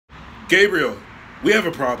Gabriel, we have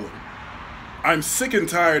a problem. I'm sick and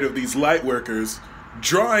tired of these light workers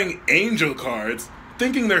drawing angel cards,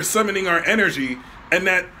 thinking they're summoning our energy, and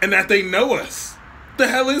that they know us. The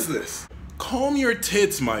hell is this? Calm your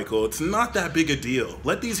tits, Michael. It's not that big a deal.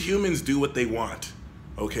 Let these humans do what they want,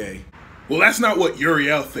 okay? Well, that's not what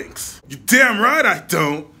Uriel thinks. You're damn right I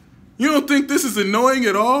don't. You don't think this is annoying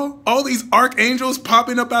at all? All these archangels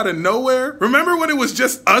popping up out of nowhere? Remember when it was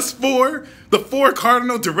just us four? The four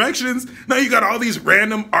cardinal directions? Now you got all these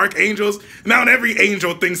random archangels. Now every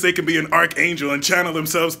angel thinks they can be an archangel and channel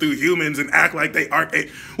themselves through humans and act like they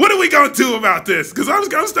archangel. What are we gonna do about this? Because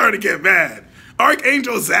I'm starting to get mad.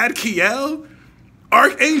 Archangel Zadkiel?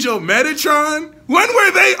 Archangel Metatron? When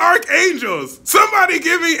were they archangels? Somebody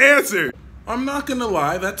give me answer. I'm not gonna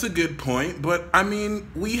lie, that's a good point, but I mean,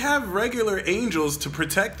 we have regular angels to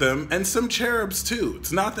protect them and some cherubs too.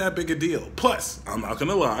 It's not that big a deal. Plus, I'm not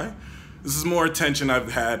gonna lie, this is more attention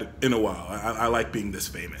I've had in a while. I like being this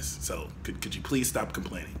famous, so could you please stop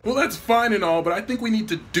complaining? Well, that's fine and all, but I think we need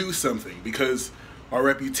to do something because our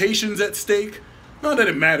reputation's at stake. Not that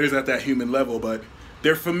it matters at that human level, but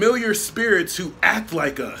they're familiar spirits who act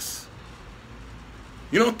like us.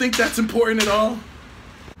 You don't think that's important at all?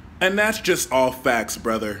 And that's just all facts,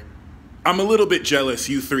 brother. I'm a little bit jealous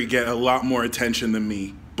you three get a lot more attention than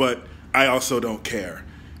me, but I also don't care.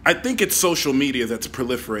 I think it's social media that's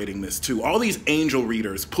proliferating this too. All these angel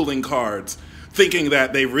readers pulling cards, thinking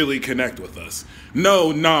that they really connect with us.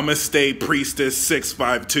 No, namaste, priestess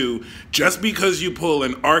 652. Just because you pull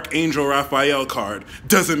an Archangel Raphael card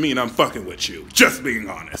doesn't mean I'm fucking with you. Just being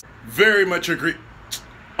honest. Very much agree.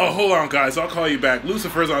 Oh, hold on, guys. I'll call you back.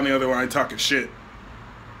 Lucifer's on the other line talking shit.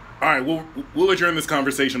 All right, we'll adjourn this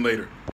conversation later.